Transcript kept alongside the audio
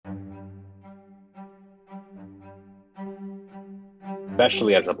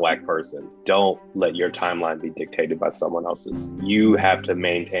especially as a Black person, don't let your timeline be dictated by someone else's. You have to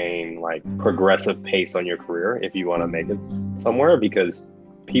maintain like progressive pace on your career if you want to make it somewhere, because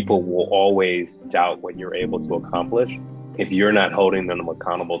people will always doubt what you're able to accomplish if you're not holding them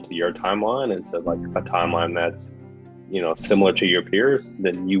accountable to your timeline and to like a timeline that's, similar to your peers.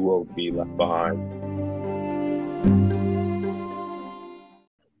 Then you will be left behind.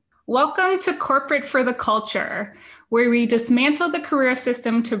 Welcome to Corporate for the Culture, where we dismantle the career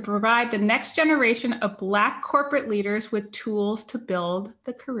system to provide the next generation of Black corporate leaders with tools to build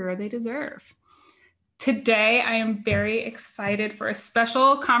the career they deserve. Today, I am very excited for a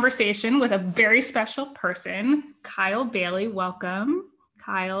special conversation with a very special person, Kyle Bailey. Welcome,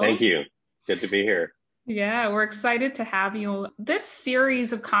 Kyle. Thank you. Good to be here. Yeah, we're excited to have you. This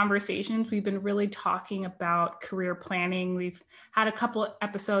series of conversations, we've been really talking about career planning. We've had a couple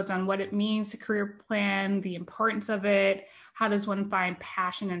episodes on what it means to career plan, the importance of it, how does one find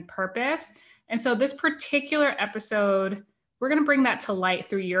passion and purpose. And so this particular episode, we're going to bring that to light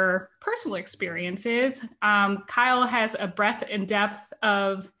through your personal experiences. Kyle has a breadth and depth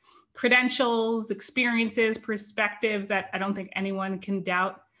of credentials, experiences, perspectives that I don't think anyone can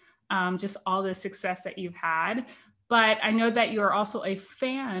doubt. Just all the success that you've had. But I know that you're also a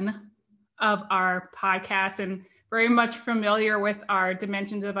fan of our podcast and very much familiar with our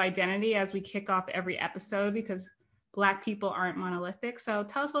dimensions of identity as we kick off every episode, because Black people aren't monolithic. So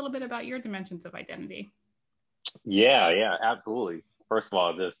tell us a little bit about your dimensions of identity. Yeah, absolutely. First of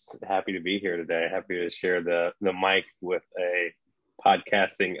all, just happy to be here today. Happy to share the mic with a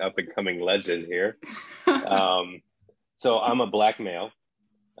podcasting up and coming legend here. So I'm a Black male.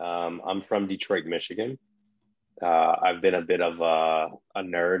 I'm from Detroit, Michigan. I've been a bit of a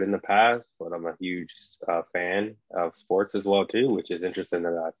nerd in the past, but I'm a huge fan of sports as well too, which is interesting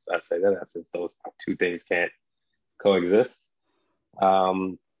that I say that, as if those two things can't coexist.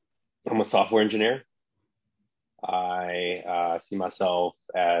 I'm a software engineer. I see myself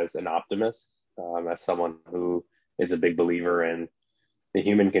as an optimist, as someone who is a big believer in the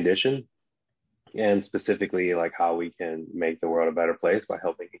human condition, and specifically like how we can make the world a better place by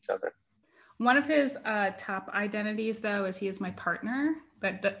helping each other. One of his top identities, though, is he is my partner,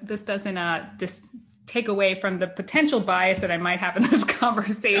 but this doesn't take away from the potential bias that I might have in this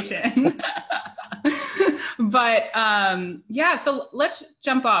conversation. But yeah, so let's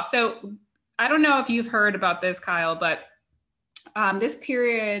jump off. So I don't know if you've heard about this, Kyle, but this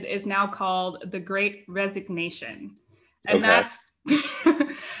period is now called the Great Resignation. And that's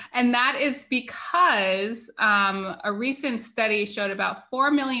and that is because a recent study showed about 4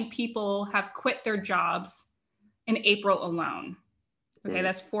 million people have quit their jobs in April alone. Okay,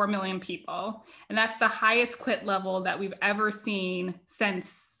 that's 4 million people. And that's the highest quit level that we've ever seen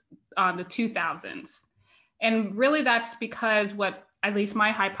since the 2000s. And really that's because what at least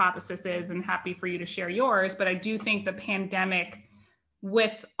my hypothesis is, and happy for you to share yours, but I do think the pandemic,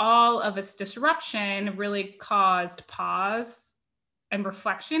 with all of its disruption, really caused pause and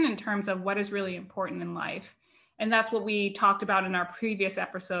reflection in terms of what is really important in life. And that's what we talked about in our previous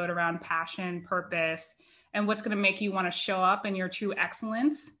episode around passion, purpose, and what's going to make you want to show up in your true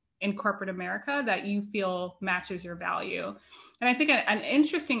excellence in corporate America that you feel matches your value. And I think an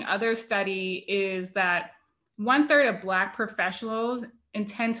interesting other study is that 1/3 of Black professionals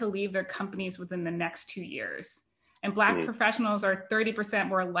intend to leave their companies within the next 2 years. And Black professionals are 30%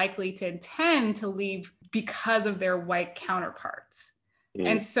 more likely to intend to leave because of their white counterparts.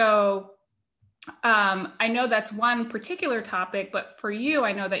 And so I know that's one particular topic, but for you,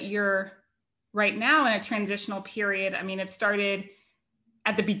 I know that you're right now in a transitional period. I mean, it started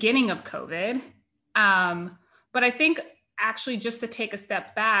at the beginning of COVID. But I think actually just to take a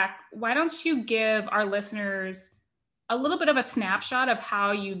step back, why don't you give our listeners a little bit of a snapshot of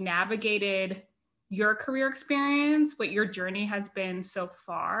how you navigated your career experience, what your journey has been so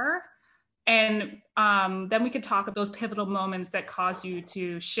far. And then we could talk about those pivotal moments that caused you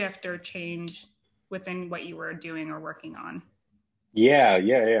to shift or change within what you were doing or working on. Yeah.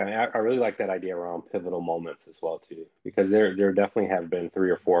 I really like that idea around pivotal moments as well too, because there definitely have been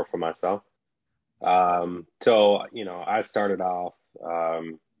 3 or 4 for myself. So, I started off,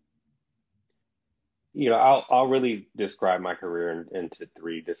 I'll really describe my career into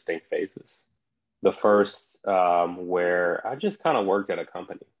 3 distinct phases. The first, where I just kind of worked at a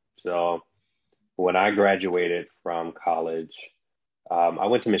company. So when I graduated from college, I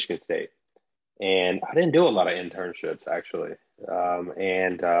went to Michigan State, and I didn't do a lot of internships actually.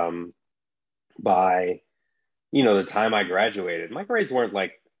 By, the time I graduated, my grades weren't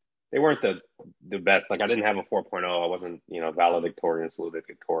they weren't the best. Like I didn't have a 4.0. I wasn't, valedictorian,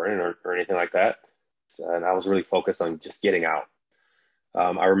 salutatorian or anything like that. And I was really focused on just getting out.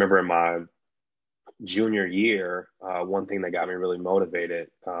 I remember in my junior year, one thing that got me really motivated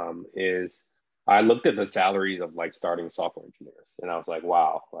is I looked at the salaries of like starting software engineers, and I was like,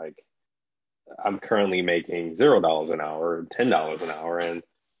 wow, like I'm currently making $0 an hour, $10 an hour, and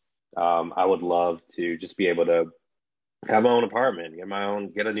I would love to just be able to have my own apartment,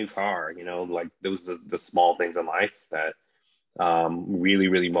 get a new car. Like those the small things in life that really,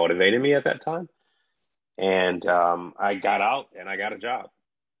 really motivated me at that time. And I got out and I got a job.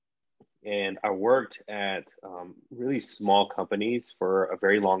 And I worked at really small companies for a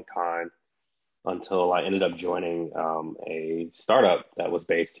very long time until I ended up joining a startup that was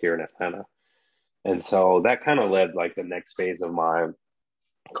based here in Atlanta. And so that kind of led like the next phase of my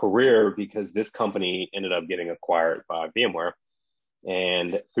career because this company ended up getting acquired by VMware.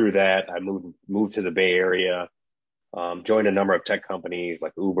 And through that, I moved to the Bay Area, joined a number of tech companies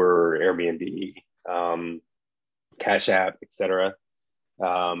like Uber, Airbnb, Cash App, etc.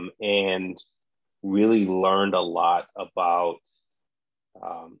 And really learned a lot about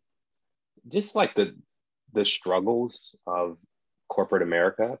um, just like the struggles of corporate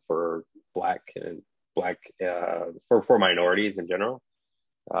America for Black and Black for minorities in general,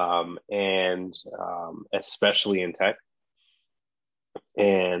 and especially in tech.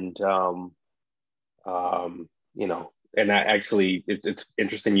 And and I actually it's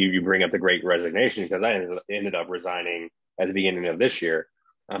interesting you bring up the Great Resignation because I ended up resigning at the beginning of this year.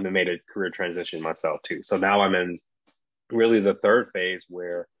 And made a career transition myself too. So now I'm in really the third phase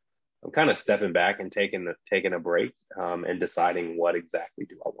where I'm kind of stepping back and taking a break and deciding what exactly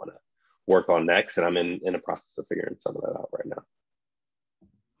do I want to work on next. And I'm in a process of figuring some of that out right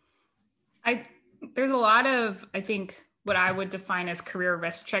now. There's a lot of, I think, what I would define as career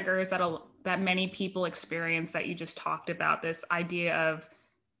risk triggers that many people experience that you just talked about. This idea of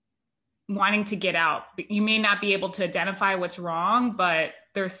wanting to get out. You may not be able to identify what's wrong, but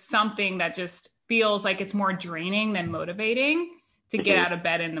there's something that just feels like it's more draining than motivating to get out of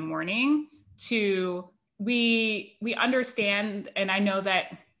bed in the morning. We understand, and I know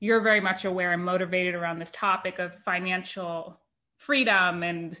that you're very much aware and motivated around this topic of financial freedom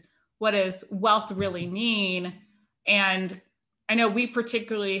and what does wealth really mean. And I know we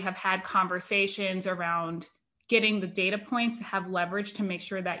particularly have had conversations around getting the data points to have leverage to make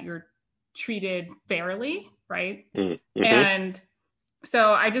sure that you're treated fairly, right? Mm-hmm. And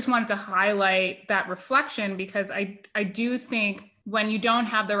so I just wanted to highlight that reflection because I do think when you don't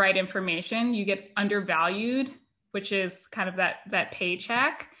have the right information, you get undervalued, which is kind of that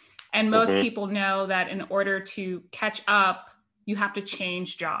paycheck. And most people know that in order to catch up, you have to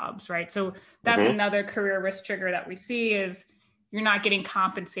change jobs, right? So that's another career risk trigger that we see is you're not getting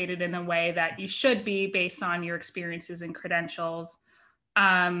compensated in the way that you should be based on your experiences and credentials.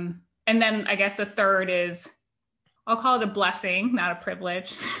 And then I guess the third is, I'll call it a blessing, not a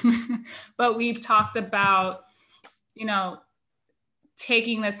privilege, but we've talked about,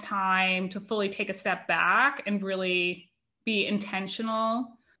 taking this time to fully take a step back and really be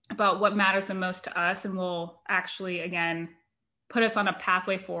intentional about what matters the most to us and will actually, again, put us on a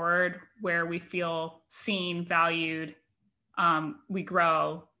pathway forward where we feel seen, valued, we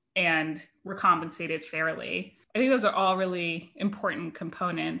grow, and we're compensated fairly. I think those are all really important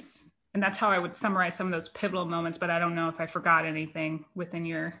components. And that's how I would summarize some of those pivotal moments, but I don't know if I forgot anything within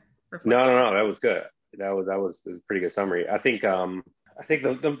your reflection. No, that was good. That was a pretty good summary. I think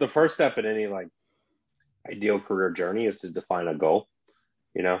the first step in any like ideal career journey is to define a goal,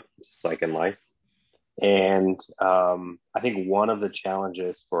 just like in life. And I think one of the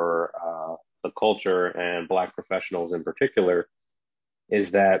challenges for the culture and Black professionals in particular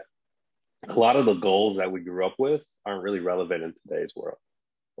is that a lot of the goals that we grew up with aren't really relevant in today's world,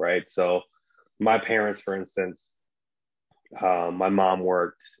 right? So my parents, for instance, my mom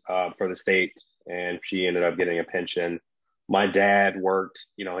worked for the state and she ended up getting a pension. My dad worked,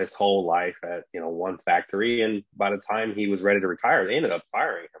 his whole life at, one factory. And by the time he was ready to retire, they ended up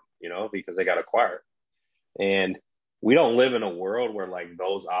firing him, because they got acquired. And we don't live in a world where like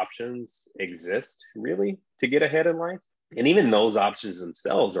those options exist really to get ahead in life. And even those options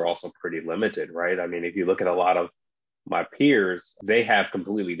themselves are also pretty limited, right? I mean, if you look at a lot of my peers, they have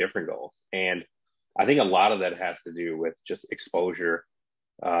completely different goals. And I think a lot of that has to do with just exposure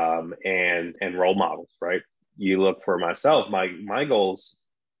and role models, right? You look for myself, my goals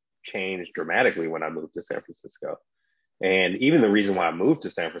changed dramatically when I moved to San Francisco. And even the reason why I moved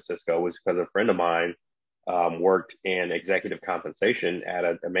to San Francisco was because a friend of mine worked in executive compensation at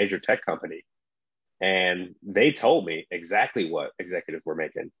a major tech company. And they told me exactly what executives were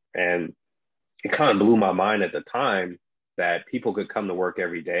making. And it kind of blew my mind at the time that people could come to work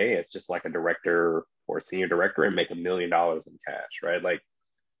every day as just like a director for a senior director and make $1 million in cash, right? Like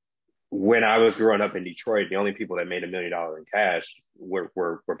when I was growing up in Detroit, the only people that made $1 million in cash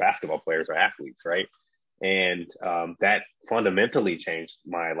were basketball players or athletes, right? And that fundamentally changed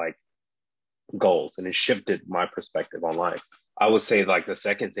my like goals, and it shifted my perspective on life. I would say like the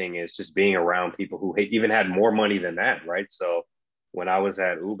second thing is just being around people who even had more money than that, right? So when I was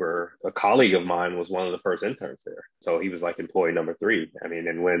at Uber, a colleague of mine was one of the first interns there. So he was like employee number 3. I mean,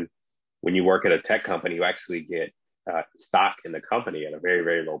 and when you work at a tech company, you actually get stock in the company at a very,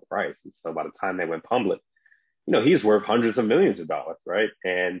 very low price. And so by the time they went public, he's worth hundreds of millions of dollars, right?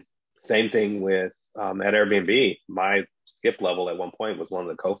 And same thing with at Airbnb. My skip level at one point was one of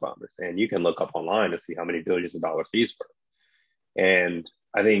the co-founders, and you can look up online to see how many billions of dollars he's worth. And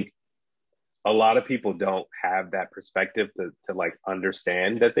I think a lot of people don't have that perspective to like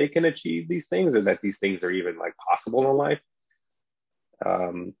understand that they can achieve these things, or that these things are even like possible in life.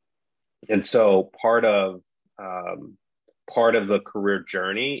 And so part of the career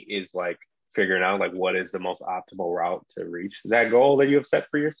journey is like figuring out like what is the most optimal route to reach that goal that you have set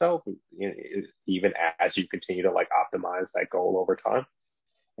for yourself, even as you continue to like optimize that goal over time.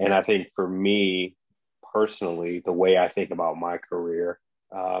 And I think for me personally, the way I think about my career,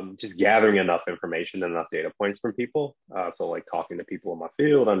 just gathering enough information and enough data points from people. So like talking to people in my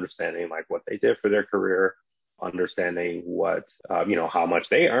field, understanding like what they did for their career, understanding what, how much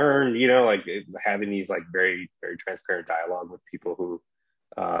they earn, like having these like very, very transparent dialogue with people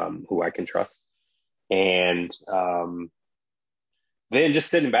who I can trust. And then just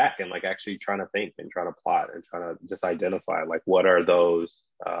sitting back and like actually trying to think and trying to plot and trying to just identify like what are those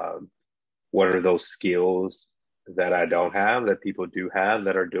skills that I don't have that people do have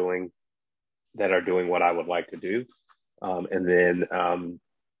that are doing what I would like to do. And then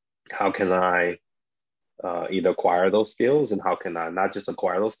how can I either acquire those skills, and how can I not just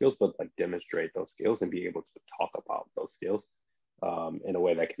acquire those skills, but like demonstrate those skills and be able to talk about those skills in a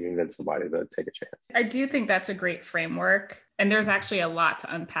way that can convince somebody to take a chance. I do think that's a great framework. And there's actually a lot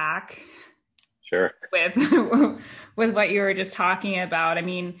to unpack. Sure. With what you were just talking about. I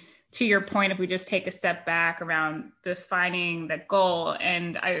mean, to your point, if we just take a step back around defining the goal,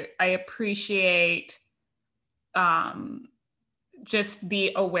 and I appreciate just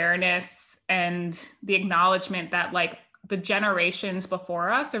the awareness and the acknowledgement that like the generations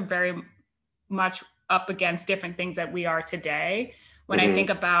before us are very much up against different things that we are today. When I think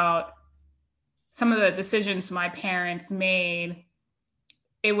about some of the decisions my parents made,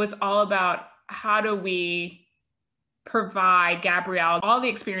 it was all about how do we provide Gabrielle all the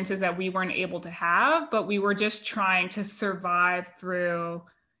experiences that we weren't able to have, but we were just trying to survive through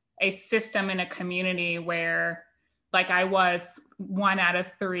a system in a community where like I was 1 out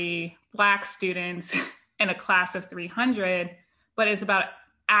of 3 Black students in a class of 300, but it's about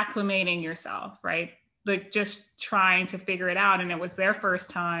acclimating yourself, right? Like just trying to figure it out. And it was their first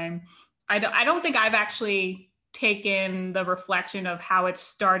time. I don't think I've actually taken the reflection of how it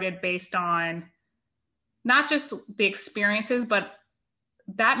started based on not just the experiences, but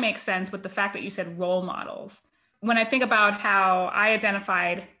that makes sense with the fact that you said role models. When I think about how I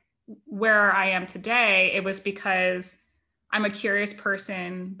identified where I am today, it was because I'm a curious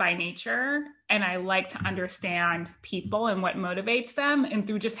person by nature, and I like to understand people and what motivates them. And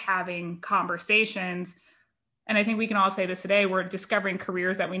through just having conversations, and I think we can all say this today, we're discovering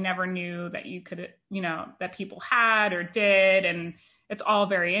careers that we never knew that you could, that people had or did. And it's all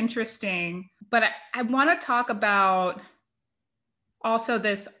very interesting. But I want to talk about also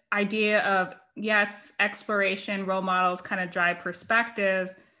this idea of, yes, exploration, role models kind of drive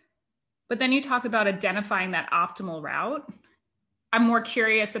perspectives. But then you talked about identifying that optimal route. I'm more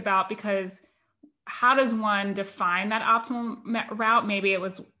curious about, because how does one define that optimal route? Maybe it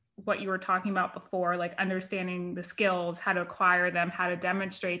was what you were talking about before, like understanding the skills, how to acquire them, how to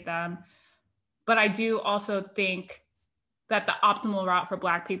demonstrate them. But I do also think that the optimal route for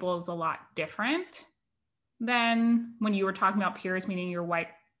Black people is a lot different than when you were talking about peers, meaning your white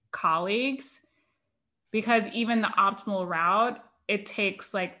colleagues, because even the optimal route, it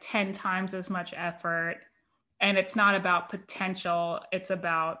takes like 10 times as much effort. And it's not about potential, it's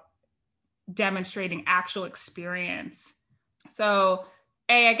about demonstrating actual experience. So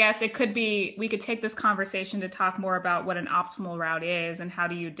I guess it could be, we could take this conversation to talk more about what an optimal route is and how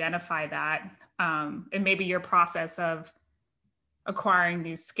do you identify that, and maybe your process of acquiring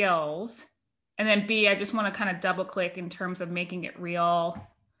new skills. And then B, I just want to kind of double click in terms of making it real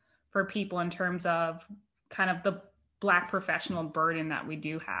for people in terms of kind of the Black professional burden that we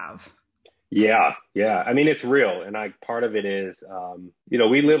do have. Yeah. I mean, it's real. And part of it is,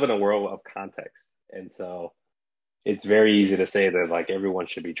 we live in a world of context. And so it's very easy to say that like everyone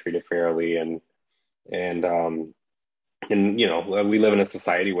should be treated fairly. And And you know, we live in a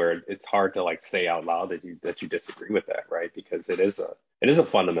society where it's hard to like say out loud that you disagree with that, right? Because it is a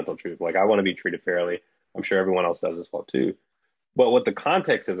fundamental truth. Like I want to be treated fairly. I'm sure everyone else does as well too. But what the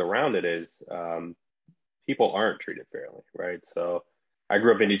context is around it is people aren't treated fairly, right? So I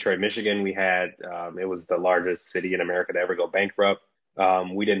grew up in Detroit, Michigan. It was the largest city in America to ever go bankrupt.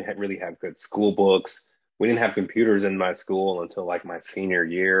 We didn't really have good school books. We didn't have computers in my school until like my senior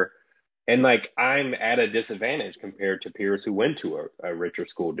year. And like I'm at a disadvantage compared to peers who went to a richer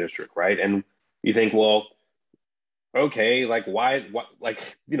school district, right? And you think, well, okay, like why, what,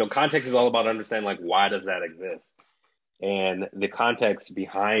 like, you know, context is all about understanding like why does that exist? And the context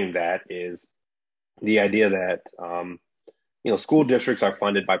behind that is the idea that you know, school districts are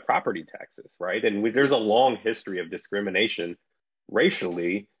funded by property taxes, right? And there's a long history of discrimination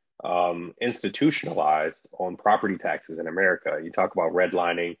racially institutionalized on property taxes in America. You talk about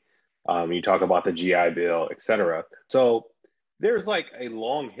redlining, you talk about the GI Bill, et cetera. So there's like a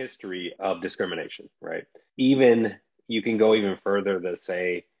long history of discrimination, right? Even you can go even further to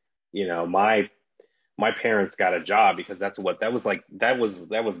say, you know, my parents got a job because that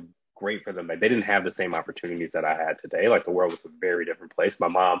was great for them. Like they didn't have the same opportunities that I had today. Like the world was a very different place. My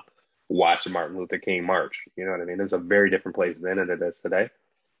mom watched Martin Luther King march. You know what I mean? It's a very different place then than it is today.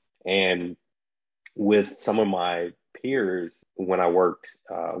 And with some of my peers, when I worked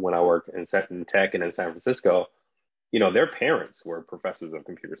in tech and in San Francisco, you know, their parents were professors of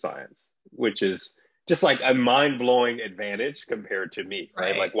computer science, which is just like a mind blowing advantage compared to me,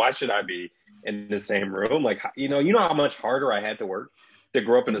 right? Right. Like, why should I be in the same room? Like, you know how much harder I had to work to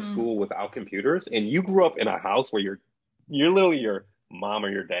grow up in a Hmm. school without computers, and you grew up in a house where you're literally your mom or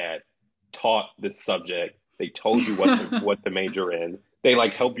your dad taught this subject. They told you what to major in. They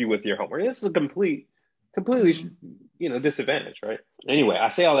like help you with your homework. This is a completely, Hmm. you know, disadvantage, right? Anyway, I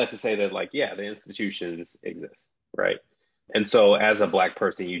say all that to say that like, yeah, the institutions exist, right? And so as a black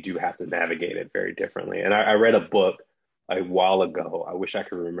person, you do have to navigate it very differently. And I read a book a while ago. I wish I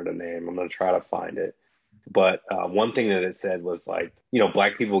could remember the name. I'm going to try to find it. But one thing that it said was like, you know,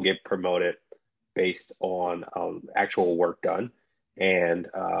 black people get promoted based on actual work done. And,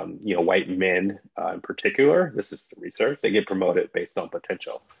 you know, white men in particular, this is the research, they get promoted based on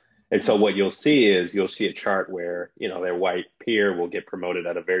potential. And so what you'll see a chart where, you know, their white peer will get promoted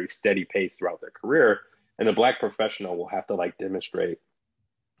at a very steady pace throughout their career. And the black professional will have to like demonstrate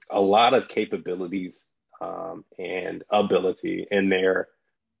a lot of capabilities and ability in their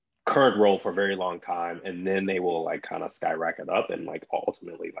current role for a very long time, and then they will like kind of skyrocket up and like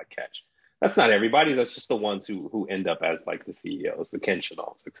ultimately like catch. That's not everybody. That's just the ones who end up as like the CEOs, the Ken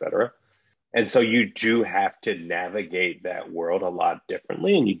Chenaults, et cetera. And so you do have to navigate that world a lot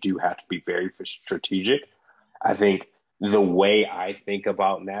differently, and you do have to be very strategic. I think the way I think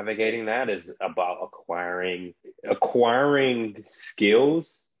about navigating that is about acquiring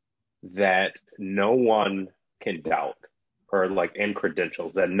skills that no one can doubt, or like and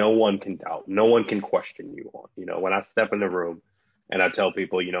credentials that no one can doubt, no one can question you on. You know, when I step in the room and I tell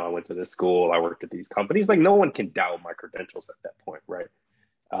people, you know, I went to this school, I worked at these companies, like no one can doubt my credentials at that point, right?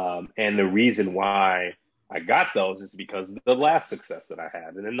 And the reason why I got those is because of the last success that I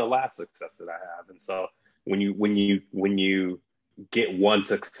had, and then the last success that I have. And so when you get one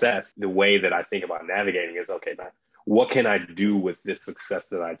success, the way that I think about navigating is okay, now what can I do with this success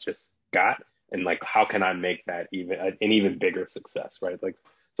that I just got, and like how can I make that even an even bigger success, right? Like,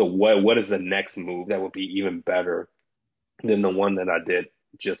 so what is the next move that would be even better than the one that I did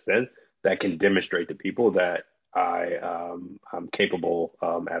just then, that can demonstrate to people that I'm capable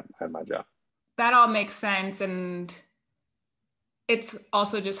at my job. That all makes sense. And it's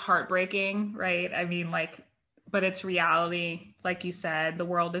also just heartbreaking, right? I mean, like, but it's reality. Like you said, the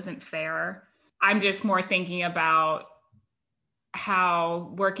world isn't fair. I'm just more thinking about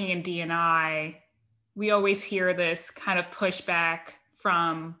how working in D&I, we always hear this kind of pushback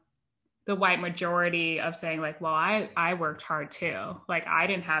from the white majority of saying like, well, I worked hard too. Like I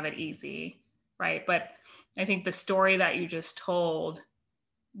didn't have it easy, right? But I think the story that you just told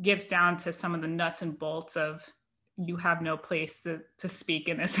gets down to some of the nuts and bolts of you have no place to speak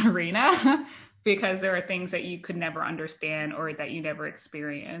in this arena because there are things that you could never understand or that you never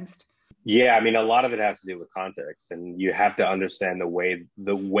experienced. Yeah, I mean, a lot of it has to do with context, and you have to understand the way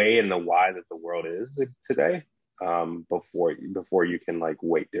and the why that the world is today, before you can like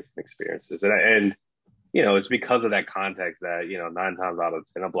weight different experiences. And you know, it's because of that context that, you know, 9 times out of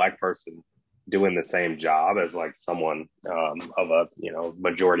 10, a black person doing the same job as like someone of a, you know,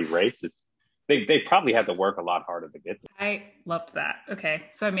 majority race, they probably had to work a lot harder to get there. I loved that. Okay.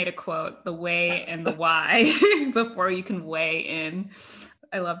 So I made a quote, the way and the why before you can weigh in.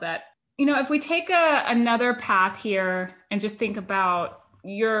 I love that. If we take another path here and just think about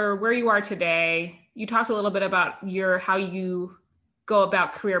your where you are today, you talked a little bit about your how you go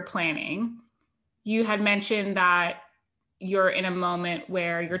about career planning. You had mentioned that you're in a moment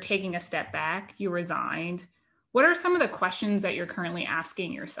where you're taking a step back, you resigned. What are some of the questions that you're currently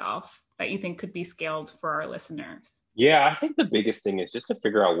asking yourself that you think could be scaled for our listeners? Yeah, I think the biggest thing is just to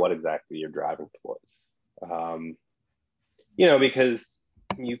figure out what exactly you're driving towards. Um, because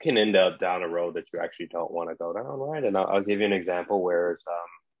you can end up down a road that you actually don't want to go down, right? And I'll give you an example where it's,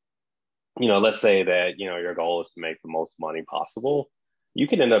 let's say that, your goal is to make the most money possible. You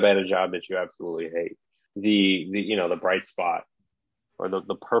can end up at a job that you absolutely hate. The bright spot or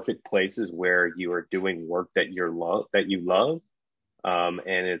the perfect places where you are doing work that you love,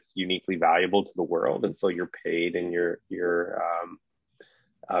 and it's uniquely valuable to the world, and so you're paid and you're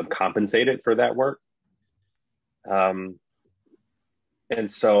compensated for that work. Um, and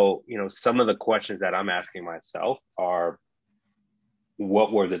so, some of the questions that I'm asking myself are,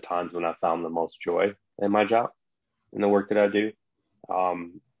 what were the times when I found the most joy in my job, in the work that I do?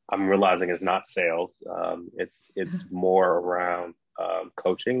 Um, I'm realizing it's not sales. It's more around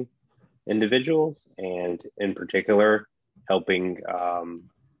coaching individuals, and in particular, helping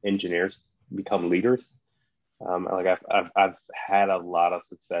engineers become leaders. Like I've had a lot of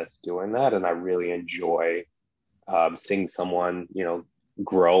success doing that, and I really enjoy seeing someone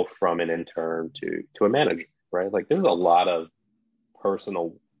grow from an intern to a manager. Right, like there's a lot of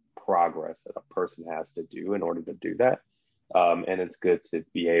personal progress that a person has to do in order to do that. And it's good to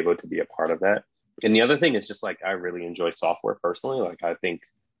be able to be a part of that. And the other thing is just like I really enjoy software personally. Like I think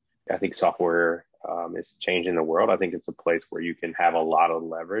software is changing the world. I think it's a place where you can have a lot of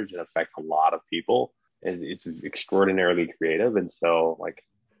leverage and affect a lot of people. And it's extraordinarily creative. And so like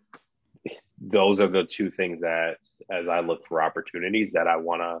those are the two things that as I look for opportunities that I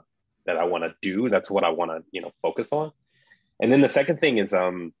wanna do, that's what I wanna, focus on. And then the second thing is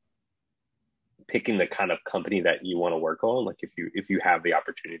picking the kind of company that you want to work on. Like if you have the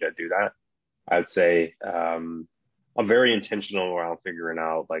opportunity to do that, I'd say I'm very intentional around figuring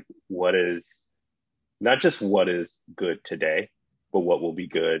out like what is not just what is good today, but what will be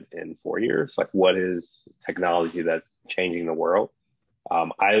good in 4 years. Like what is technology that's changing the world.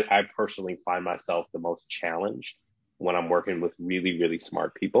 I personally find myself the most challenged when I'm working with really, really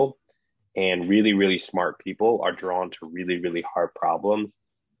smart people, and really, really smart people are drawn to really, really hard problems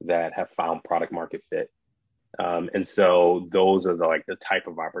that have found product market fit. And so those are the type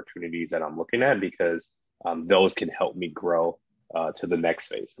of opportunities that I'm looking at, because those can help me grow to the next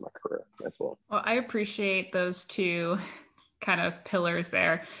phase of my career as well. Well, I appreciate those two kind of pillars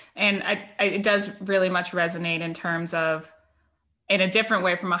there. And it does really much resonate in terms of in a different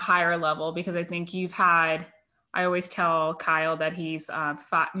way from a higher level, because I think I always tell Kyle that he's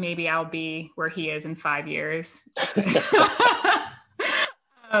maybe I'll be where he is in 5 years.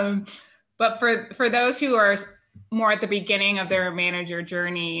 um, but for those who are more at the beginning of their manager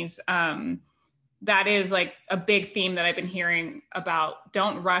journeys, that is like a big theme that I've been hearing about.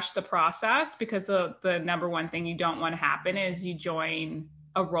 Don't rush the process, because the number one thing you don't want to happen is you join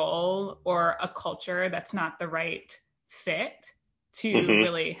a role or a culture that's not the right fit to Hmm.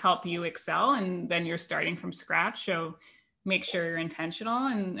 really help you excel. And then you're starting from scratch. So make sure you're intentional.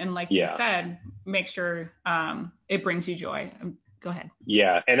 And like you Yeah. said, make sure it brings you joy. Go ahead.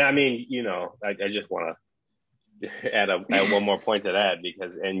 Yeah. And I mean, I just want to add one more point to that,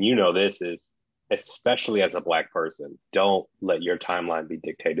 because, and this is, especially as a Black person, don't let your timeline be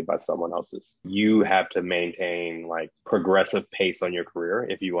dictated by someone else's. You have to maintain like progressive pace on your career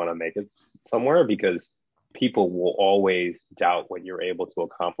if you want to make it somewhere, because people will always doubt what you're able to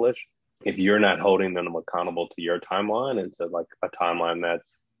accomplish if you're not holding them accountable to your timeline and to like a timeline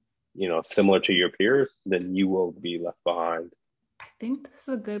that's, similar to your peers, then you will be left behind. I think this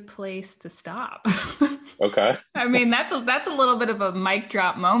is a good place to stop. Okay. I mean, that's a little bit of a mic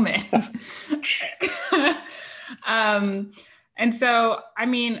drop moment. um, and so, I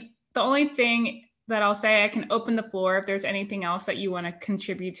mean, the only thing that I'll say, I can open the floor if there's anything else that you want to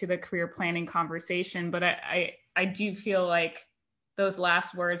contribute to the career planning conversation. But I do feel like those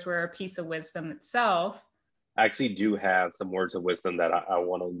last words were a piece of wisdom itself. I actually do have some words of wisdom that I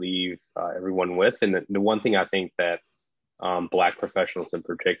want to leave everyone with. And the one thing I think that Black professionals in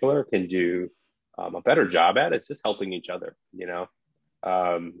particular can do a better job at is just helping each other.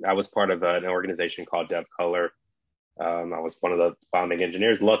 I was part of an organization called Dev Color. I was one of the founding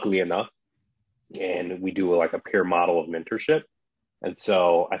engineers, luckily enough, and we do like a peer model of mentorship. And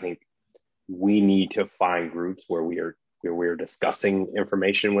so I think we need to find groups where we're discussing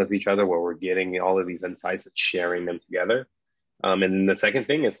information with each other, where we're getting all of these insights and sharing them together. And then the second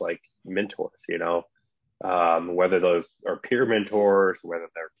thing is like mentors, whether those are peer mentors, whether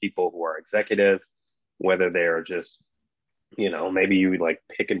they're people who are executives, whether they're just, maybe you like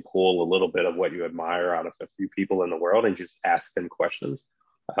pick and pull a little bit of what you admire out of a few people in the world and just ask them questions.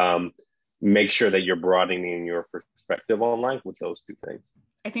 Um, Make sure that you're broadening your perspective on life with those two things.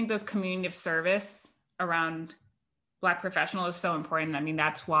 I think those community of service around Black professionals is so important. I mean,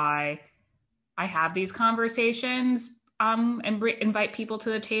 that's why I have these conversations and invite people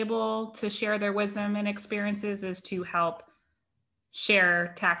to the table to share their wisdom and experiences, is to help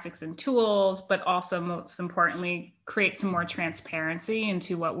share tactics and tools, but also most importantly, create some more transparency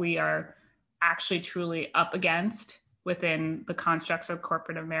into what we are actually truly up against within the constructs of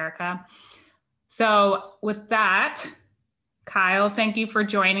corporate America. So with that, Kyle, thank you for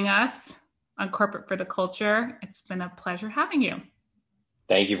joining us on Corporate for the Culture. It's been a pleasure having you.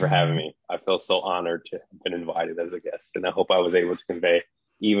 Thank you for having me. I feel so honored to have been invited as a guest, and I hope I was able to convey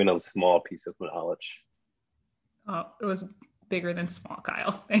even a small piece of knowledge. Oh, it was bigger than small,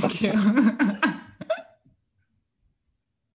 Kyle. Thank you.